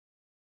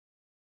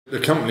The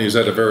company has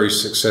had a very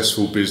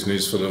successful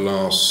business for the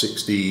last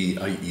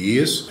 68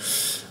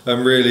 years.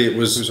 And really it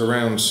was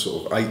around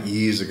sort of 8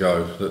 years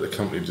ago that the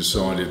company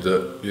decided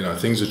that, you know,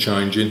 things are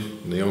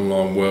changing, the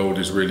online world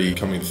is really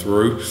coming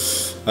through.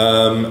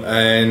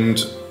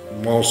 And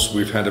whilst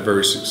we've had a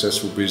very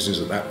successful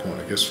business at that point,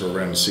 I guess for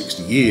around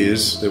 60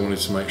 years, they wanted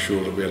to make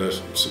sure that we had a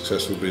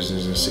successful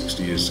business in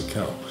 60 years to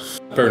come.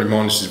 Bearing in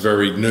mind this is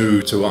very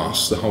new to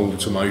us, the whole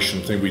automation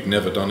thing, we'd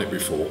never done it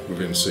before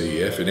within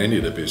CEF in any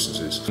of the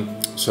businesses.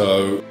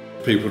 So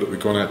people that we've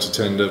gone out to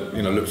tender,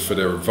 you know, looked for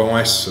their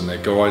advice and their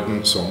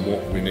guidance on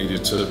what we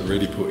needed to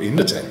really put in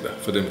the tender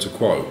for them to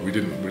quote. We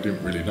didn't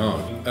really know.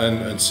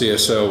 And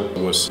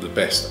CSL was the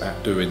best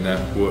at doing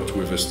that, worked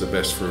with us the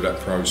best through that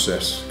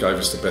process, gave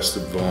us the best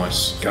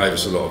advice, gave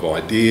us a lot of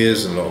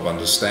ideas and a lot of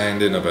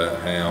understanding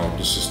about how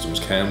the systems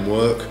can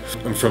work.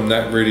 And from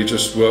that really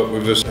just worked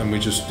with us, and we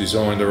just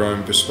designed our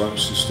own bespoke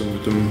system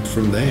with them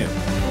from there.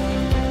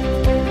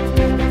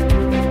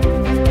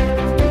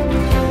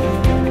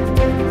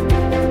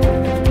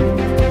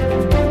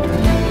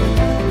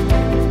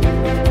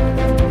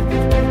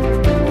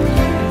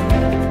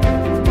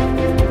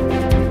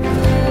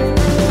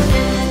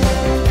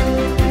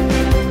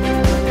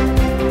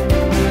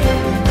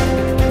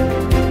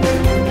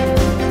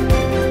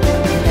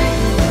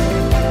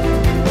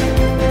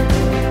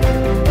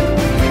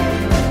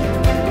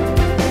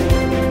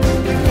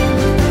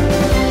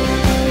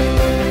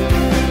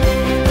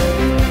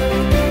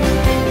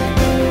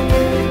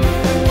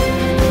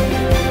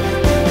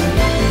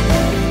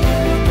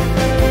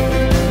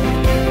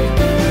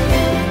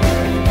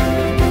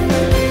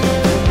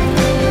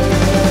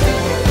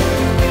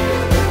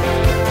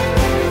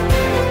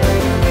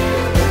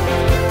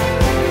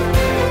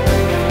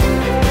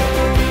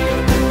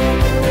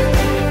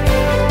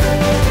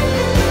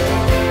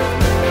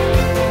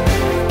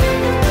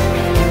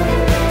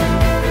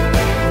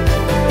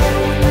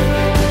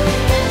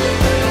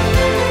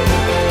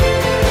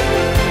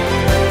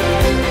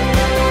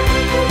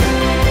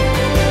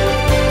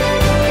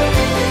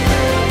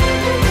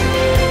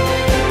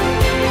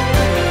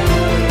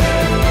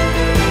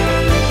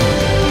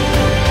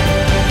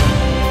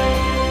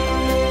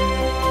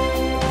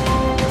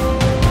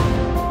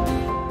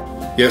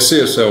 Yeah,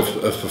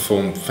 CSL have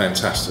performed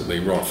fantastically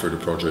right through the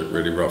project,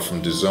 really, right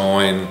from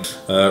design,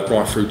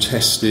 right through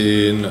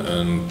testing,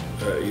 and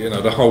you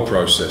know, the whole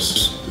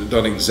process.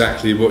 Done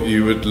exactly what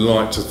you would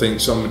like to think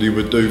somebody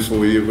would do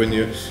for you when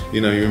you're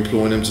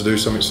employing them to do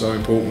something so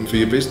important for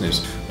your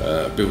business.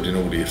 Building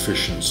all the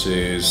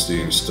efficiencies,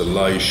 the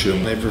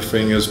installation,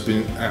 everything has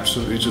been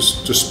absolutely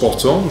just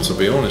spot on, to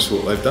be honest.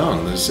 What they've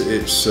done,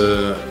 it's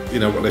you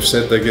know, what they've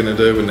said they're going to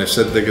do, and they've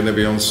said they're going to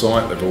be on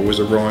site. They've always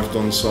arrived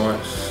on site.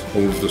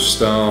 All of the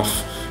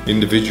staff,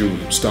 individual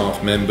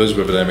staff members,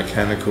 whether they're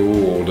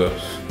mechanical or the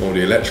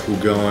electrical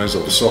guys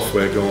or the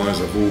software guys,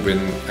 have all been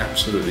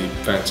absolutely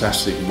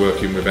fantastic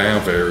working with our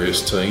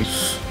various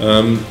teams.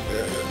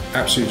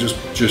 Absolutely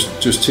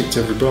just ticked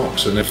every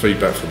box, and the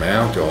feedback from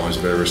our guys,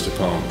 various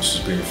departments,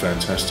 has been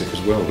fantastic as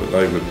well. That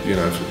they would, you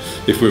know,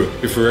 if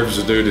we're ever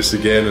to do this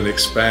again and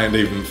expand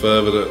even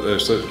further,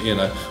 that you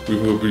know, we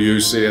will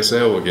use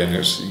CSL again.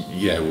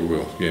 Yeah, we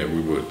will. Yeah,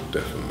 we would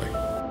definitely.